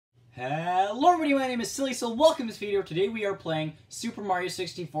Hello everybody, my name is Cill, so welcome to this video. Today we are playing Super Mario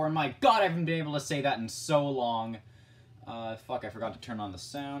 64, and my god, I haven't been able to say that in so long. Fuck, I forgot to turn on the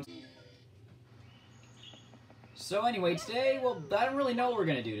sound. So anyway, today, well, I don't really know what we're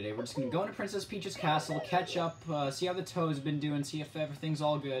gonna do today. We're just gonna go into Princess Peach's castle, catch up, see how the Toad's been doing, see if everything's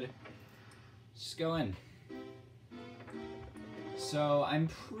all good. Just go in. So, I'm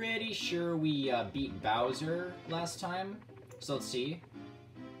pretty sure we beat Bowser last time, so let's see.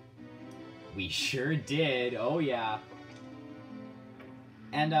 We sure did, oh yeah.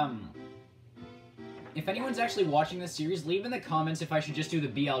 And, if anyone's actually watching this series, leave in the comments if I should just do the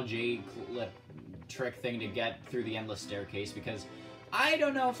BLJ clip trick thing to get through the endless staircase, because I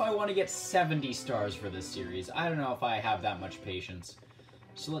don't know if I want to get 70 stars for this series. I don't know if I have that much patience.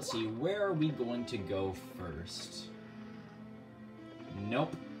 So let's see, where are we going to go first?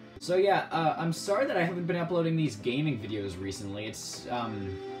 Nope. So yeah, I'm sorry that I haven't been uploading these gaming videos recently. It's,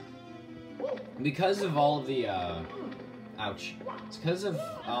 because of all of the, ouch. It's because of,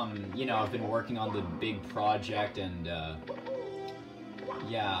 you know, I've been working on the big project, and,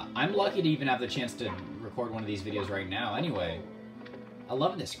 yeah, I'm lucky to even have the chance to record one of these videos right now. Anyway, I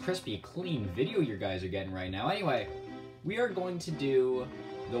love this crispy, clean video you guys are getting right now. Anyway, we are going to do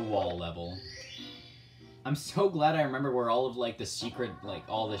the wall level. I'm so glad I remember where all of, like, the secret, like,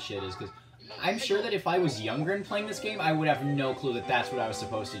 all this shit is, because I'm sure that if I was younger and playing this game, I would have no clue that that's what I was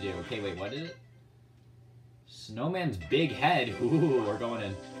supposed to do. Okay, wait, what is it? Snowman's big head. Ooh, we're going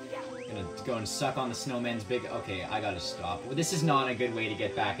in. Gonna go and suck on the snowman's big... Okay, I gotta stop. Well, this is not a good way to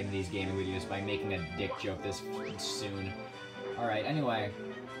get back into these gaming videos, by making a dick joke this soon. Alright, anyway.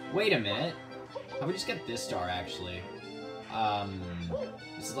 Wait a minute. How about we just get this star, actually?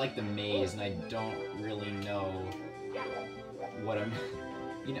 This is like the maze, and I don't really know what I'm...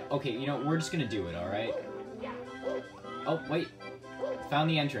 You know, okay, you know, we're just gonna do it, alright? Oh, wait. Found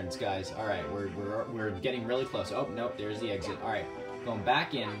the entrance, guys. Alright, we're getting really close. Oh, nope, there's the exit. Alright, going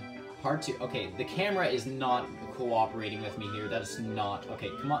back in. Part 2. Okay, the camera is not cooperating with me here. That is not... Okay,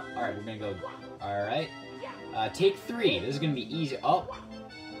 come on. Alright, we're gonna go... Alright. Take 3. This is gonna be easy. Oh!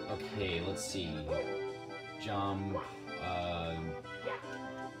 Okay, let's see. Jump.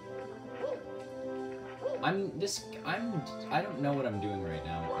 I don't know what I'm doing right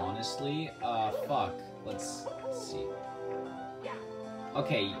now, honestly. Fuck. Let's see.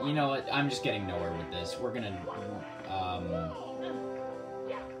 Okay, you know what? I'm just getting nowhere with this. We're gonna,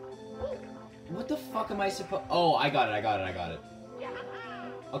 what the fuck am I supposed... Oh, I got it.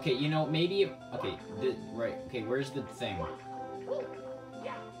 Okay, you know, maybe... Okay, right. Okay, where's the thing?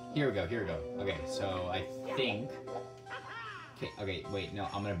 Here we go. Okay, so I think... Okay, wait, no,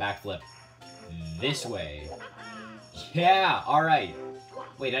 I'm gonna backflip. This way. Yeah, alright.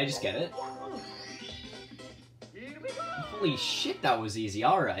 Wait, did I just get it? Holy shit, that was easy.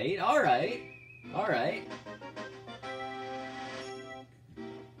 Alright.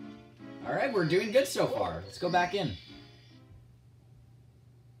 Alright, we're doing good so far. Let's go back in.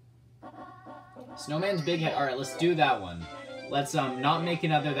 Snowman's big head. Alright, let's do that one. Let's, not make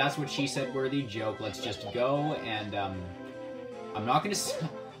another That's What She Said worthy joke. Let's just go, and, I'm not gonna...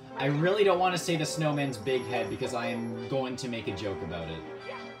 I really don't want to say the snowman's big head, because I am going to make a joke about it.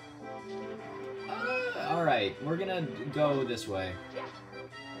 Alright, we're gonna go this way.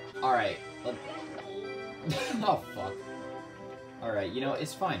 Alright. Oh, fuck. Alright, you know,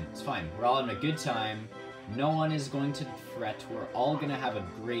 it's fine. We're all having a good time. No one is going to fret. We're all gonna have a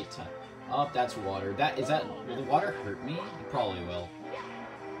great time. Oh, that's water. Will the water hurt me? It probably will.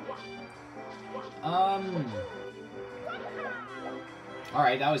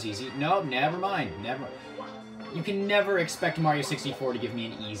 Alright, that was easy. No, never mind. You can never expect Mario 64 to give me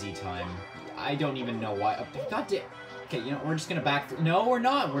an easy time. I don't even know why. God damn. Okay, you know, we're just gonna backflip. No, we're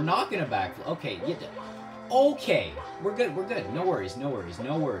not. We're not gonna backflip. Okay, okay. We're good. No worries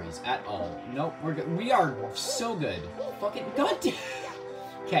at all. Nope, we're good. We are so good. Fucking goddamn.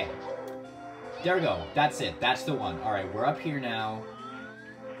 Okay. There we go. That's it. That's the one. Alright, we're up here now.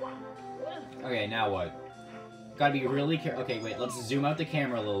 Okay, now what? Gotta be really careful. Okay, wait, let's zoom out the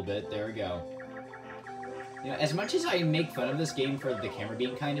camera a little bit. There we go. You know, as much as I make fun of this game for the camera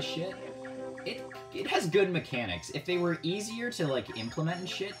being kind of shit, it has good mechanics. If they were easier to, like, implement and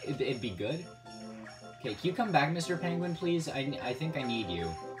shit, it'd be good. Okay, can you come back, Mr. Penguin, please? I think I need you.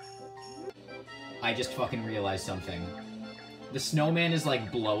 I just fucking realized something. The snowman is,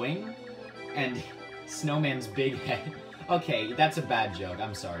 like, blowing, and Snowman's big head... Okay, that's a bad joke.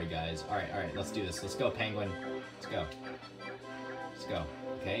 I'm sorry, guys. Alright, let's do this. Let's go, Penguin. Let's go.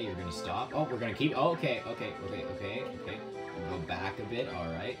 Okay, you're gonna stop. Oh, we're gonna keep... Oh, okay. We'll go back a bit.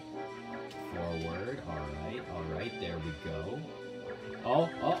 Alright. Forward. Alright. There we go.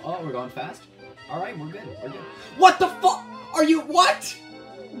 Oh, we're going fast. Alright, we're good, we're good. What the fuck? Are you, what?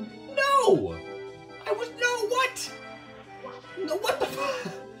 No! What? No, what the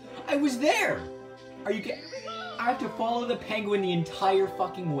fuck? I was there! Are you kidding? I have to follow the penguin the entire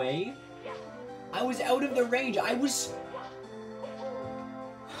fucking way? I was out of the range, I was...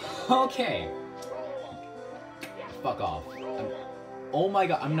 Okay. Fuck off. Oh my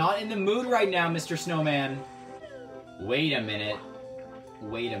god, I'm not in the mood right now, Mr. Snowman. Wait a minute.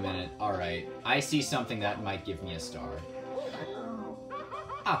 Wait a minute. Alright. I see something that might give me a star.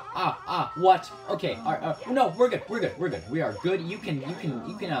 What? Okay. No, we're good. We are good. You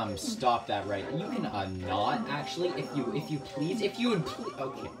can stop that right. You can not actually, if you would please.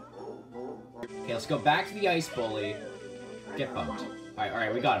 Okay. Okay, let's go back to the ice bully. Get bumped.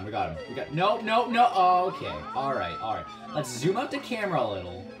 Alright, we got him. No. Okay. Alright. Let's zoom out the camera a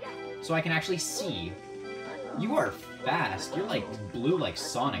little so I can actually see. You are fast. You're like blue like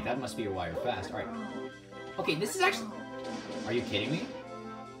Sonic. That must be why you're fast. Alright. Okay, this is actually... Are you kidding me?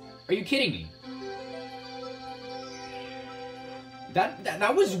 Are you kidding me?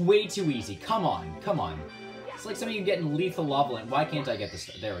 That was way too easy. Come on. It's like some of you getting lethal lava. Why can't I get this?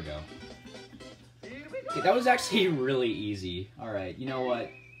 There we go. Okay, that was actually really easy. Alright, you know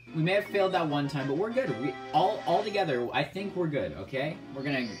what? We may have failed that one time, but we're good. We all together, I think we're good, okay? We're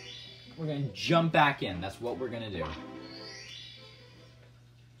gonna jump back in. That's what we're gonna do.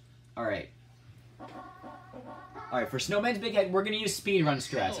 Alright. Alright, for Snowman's Big Head, we're gonna use speedrun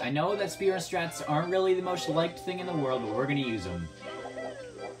strats. I know that speedrun strats aren't really the most liked thing in the world, but we're gonna use them.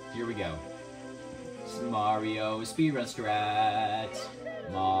 Here we go. Mario speedrun strat.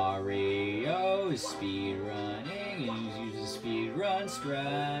 Mario is speedrunning and he uses speedrun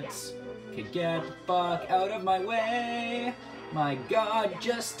strats. Okay, get the fuck out of my way. My god,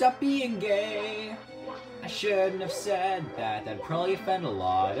 just stop being gay. I shouldn't have said that. That'd probably offend a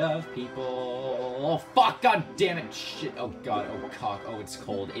lot of people. Oh fuck, god damn it. Shit. Oh god, oh cock. Oh, it's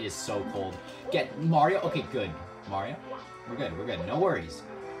cold. It is so cold. Get Mario. Okay, good. Mario? We're good. No worries.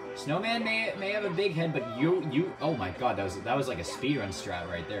 Snowman may have a big head, but you oh my god, that was like a speedrun strat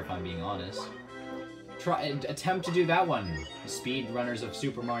right there, if I'm being honest. Attempt to do that one. Speedrunners of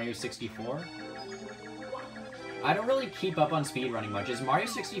Super Mario 64. I don't really keep up on speedrunning much. Is Mario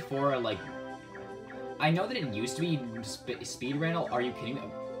 64 like... I know that it used to be speedrun. Are you kidding me?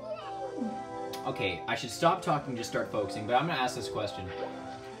 Okay, I should stop talking, just start focusing, but I'm gonna ask this question.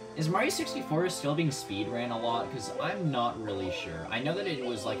 Is Mario 64 still being speedran a lot? Because I'm not really sure. I know that it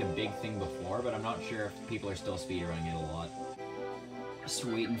was like a big thing before, but I'm not sure if people are still speedrunning it a lot. Just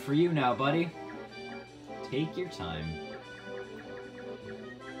waiting for you now, buddy. Take your time.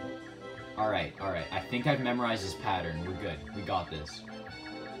 Alright. I think I've memorized this pattern. We're good. We got this.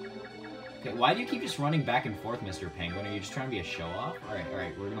 Okay, why do you keep just running back and forth, Mr. Penguin? Are you just trying to be a show-off?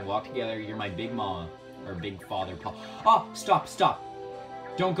 Alright. We're gonna walk together. You're my big mama. Or big father, Paul. Oh! Stop!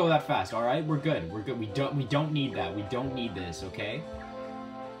 Don't go that fast, alright? We're good. We don't need that. We don't need this, okay?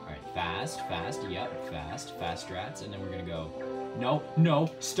 Alright, fast, yep, fast strats, and then we're gonna go.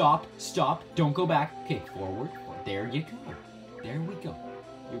 No, stop, don't go back. Okay, forward, there you go. There we go.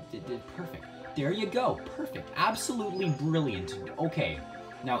 Perfect. There you go, perfect. Absolutely brilliant. Okay,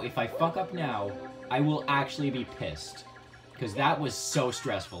 now if I fuck up now, I will actually be pissed. Because that was so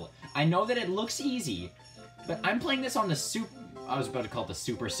stressful. I know that it looks easy, but I'm playing this on the I was about to call it the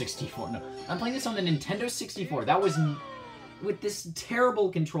Super 64. No, I'm playing this on the Nintendo 64. That was with this terrible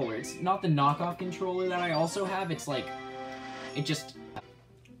controller. It's not the knockoff controller that I also have. It's like,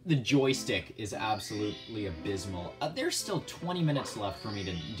 the joystick is absolutely abysmal. There's still 20 minutes left for me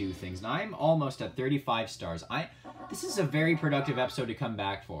to do things, and I'm almost at 35 stars. This is a very productive episode to come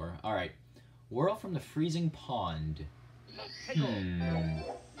back for. All right, Whirl from the Freezing Pond.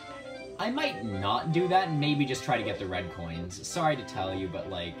 I might not do that and maybe just try to get the red coins. Sorry to tell you, but,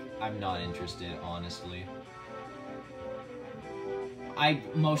 like, I'm not interested, honestly.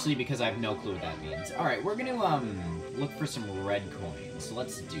 Mostly because I have no clue what that means. Alright, we're gonna, look for some red coins.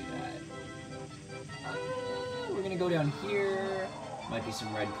 Let's do that. We're gonna go down here. Might be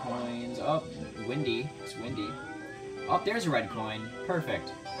some red coins. Oh, windy. It's windy. Oh, there's a red coin.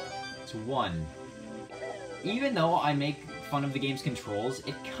 Perfect. It's 1. Even though I make fun of the game's controls,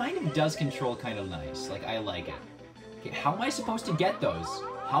 it kind of does control kind of nice. Like, I like it. Okay, how am I supposed to get those?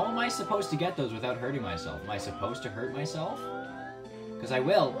 How am I supposed to get those without hurting myself? Am I supposed to hurt myself? Because I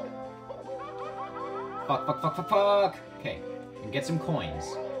will. Fuck. Okay, and get some coins.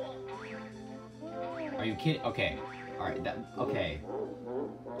 Are you kidding? Okay. Alright, okay.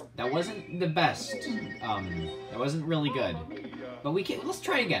 That wasn't the best. That wasn't really good. But let's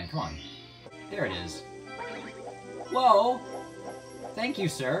try again, come on. There it is. Whoa! Thank you,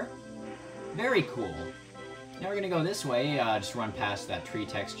 sir. Very cool. Now we're gonna go this way, just run past that tree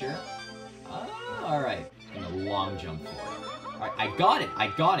texture. Alright. And a long jump for it. Alright, I got it! I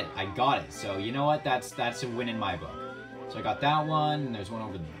got it! I got it! So, you know what? That's a win in my book. So I got that one, and there's one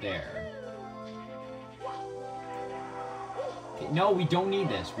over there. Okay, no, we don't need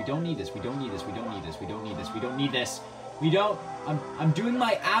this. We don't need this. We don't need this. We don't need this. We don't need this. We don't need this. We don't... I'm doing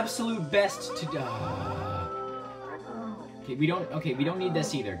my absolute best to... Okay, we don't need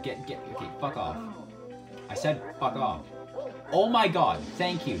this either. Okay, fuck off. I said fuck off. Oh my god,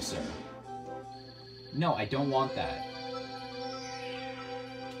 thank you, sir. No, I don't want that.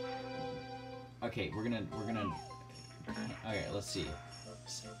 Okay, we're gonna... Okay, let's see.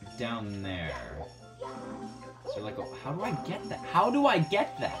 Down there. So like, how do I get that? How do I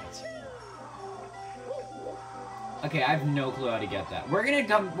get that? Okay, I have no clue how to get that. We're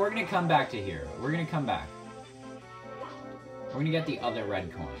gonna come back to here. We're gonna come back. We're gonna get the other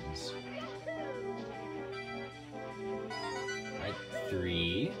red coins. Alright,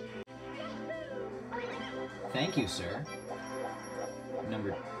 3. Thank you, sir.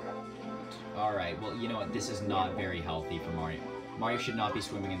 Number... Alright, well, you know what? This is not very healthy for Mario. Mario should not be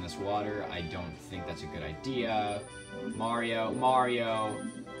swimming in this water. I don't think that's a good idea. Mario!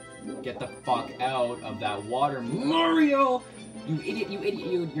 Get the fuck out of that water, Mario! You idiot,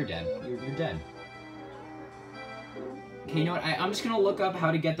 you're dead. You're dead. Okay, you know what? I'm just gonna look up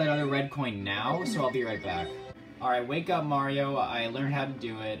how to get that other red coin now, so I'll be right back. Alright, wake up, Mario. I learned how to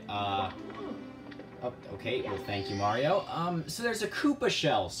do it. Oh, okay, well, thank you, Mario. So there's a Koopa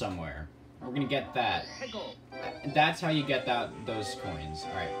shell somewhere. We're gonna get that. That's how you get those coins.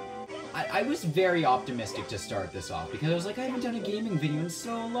 Alright. I was very optimistic to start this off, because I was like, I haven't done a gaming video in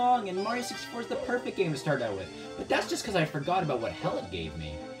so long, and Mario 64 is the perfect game to start out with. But that's just because I forgot about what hell it gave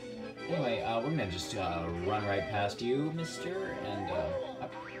me. Anyway, we're gonna just run right past you, mister, and,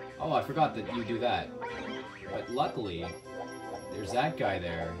 oh, I forgot that you do that. But luckily, there's that guy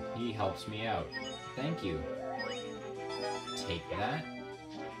there. He helps me out. Thank you. Take that.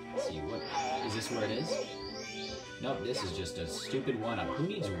 Let's see, what... Is this where it is? Nope, this is just a stupid one-up. Who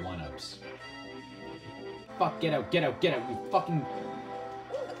needs one-ups? Fuck, get out, you fucking...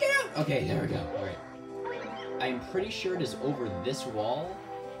 Get out! Okay, there we go, alright. I'm pretty sure it is over this wall.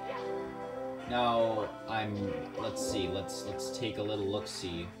 Now, let's see, let's take a little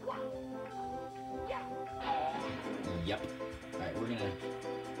look-see. Yep. Alright, we're gonna...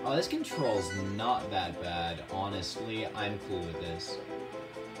 Oh, this control's not that bad, honestly. I'm cool with this.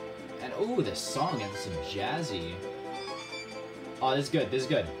 And, ooh, this song has some jazzy. Oh, this is good, this is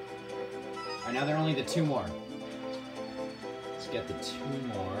good. Alright, now there are only the 2 more. Let's get the 2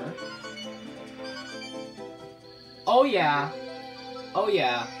 more. Oh, yeah. Oh,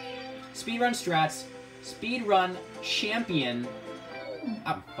 yeah. Speedrun strats. Speedrun champion.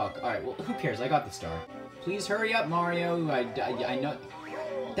 Oh, fuck. Alright, well, who cares? I got the star. Please hurry up, Mario. I know...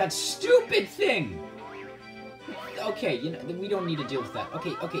 That stupid thing! Okay, you know, we don't need to deal with that.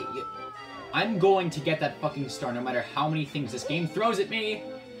 Okay, I'm going to get that fucking star no matter how many things this game throws at me!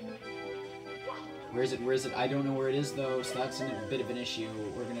 Where is it? I don't know where it is, though, so that's a bit of an issue.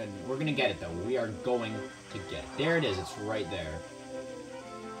 We're gonna get it, though. We are going to get it. There it is. It's right there.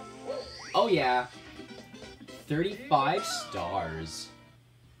 Oh, yeah. 35 stars.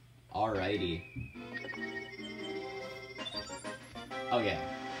 Alrighty. Oh, yeah.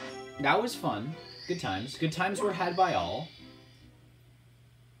 That was fun. Good times. Good times were had by all.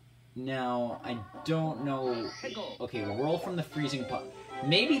 Now, I don't know... Okay, roll from the freezing pot.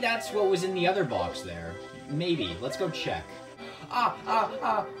 Maybe that's what was in the other box there. Maybe. Let's go check.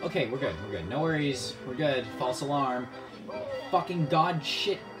 Okay, we're good. We're good. No worries. We're good. False alarm. Fucking god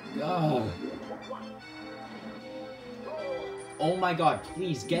shit. Ugh. Oh my god,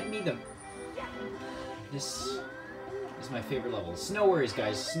 please, get me the... This is my favorite level. Snow worries,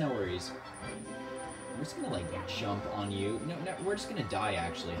 guys. Snow worries. We're just gonna, like, jump on you. No, we're just gonna die,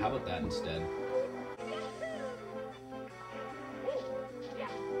 actually. How about that instead?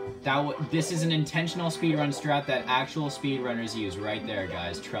 This is an intentional speedrun strat that actual speedrunners use right there,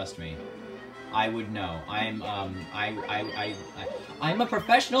 guys. Trust me. I would know. I'm a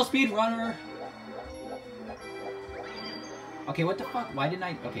professional speedrunner! Okay, what the fuck? Why didn't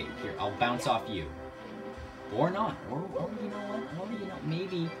I... Okay, here, I'll bounce off you. Or not. Or you know what? Or, you know,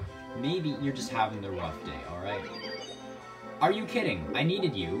 maybe you're just having the rough day, alright? Are you kidding? I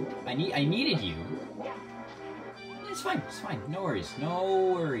needed you. I needed you. It's fine, it's fine. No worries.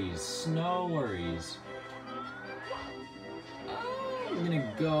 No worries. No worries. I'm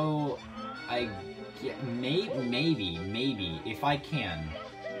gonna go... Maybe, if I can.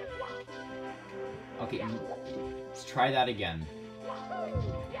 Okay, let's try that again.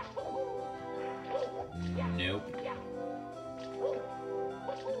 Nope.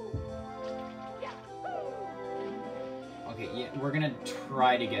 Okay, yeah, we're gonna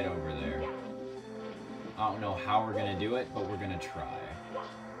try to get over there. I don't know how we're gonna do it, but we're gonna try.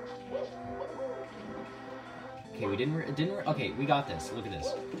 Okay, okay, we got this. Look at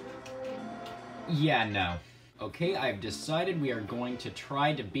this. Yeah, no. Okay, I've decided we are going to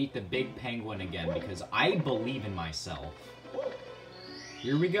try to beat the big penguin again because I believe in myself.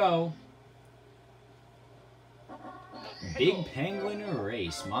 Here we go. Big penguin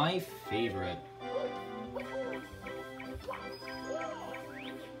race, my favorite.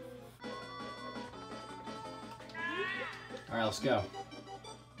 Alright, let's go.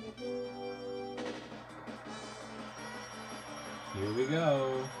 Here we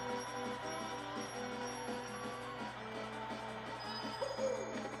go.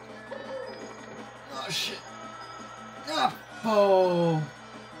 Oh, shit. Ah, oh.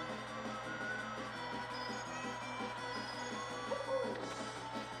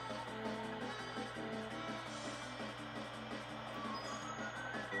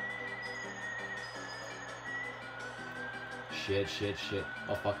 Shit.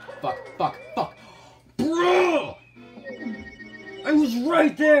 Oh, fuck. Bro! I was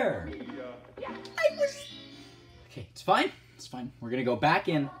right there! Okay, it's fine. It's fine. We're gonna go back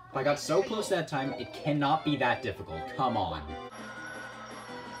in. If I got so close that time, it cannot be that difficult. Come on.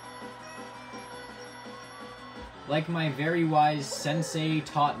 Like my very wise sensei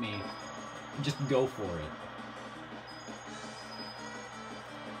taught me, just go for it.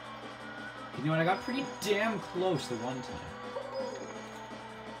 You know what, I got pretty damn close the one time.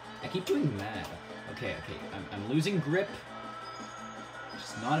 I keep doing that. Okay, I'm losing grip. Which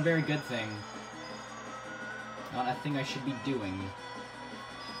is not a very good thing. Not a thing I should be doing.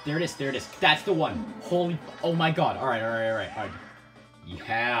 There it is. That's the one. Holy, oh my god. Alright.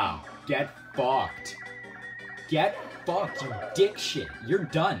 Yeah, get fucked. Get fucked, you dick shit. You're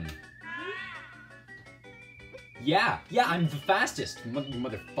done. Yeah, I'm the fastest,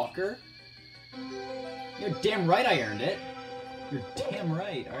 motherfucker. You're damn right I earned it. You're damn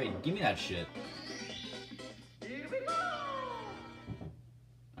right. Alright, give me that shit.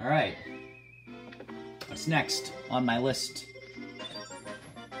 Alright. What's next on my list?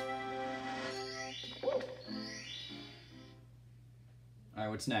 Alright,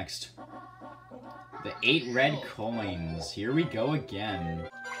 what's next? The 8 red coins. Here we go again.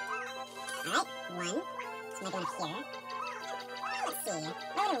 Alright, 1. So I'm gonna go up here. Let's see.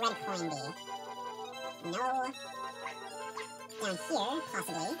 Where would a red coin be? No. Down here,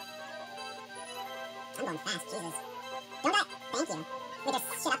 possibly. I'm going fast, Jesus. Don't die! Thank you. Wait, there's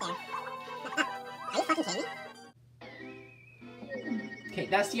shit up there. Are you fucking kidding me? Okay,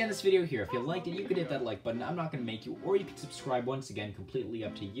 that's the end of this video here. If you liked it, you could hit that like button. I'm not going to make you, or you can subscribe. Once again, completely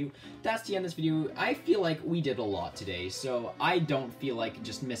up to you. That's the end of this video. I feel like we did a lot today, so I don't feel like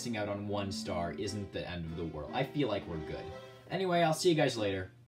just missing out on 1 star isn't the end of the world. I feel like we're good. Anyway, I'll see you guys later.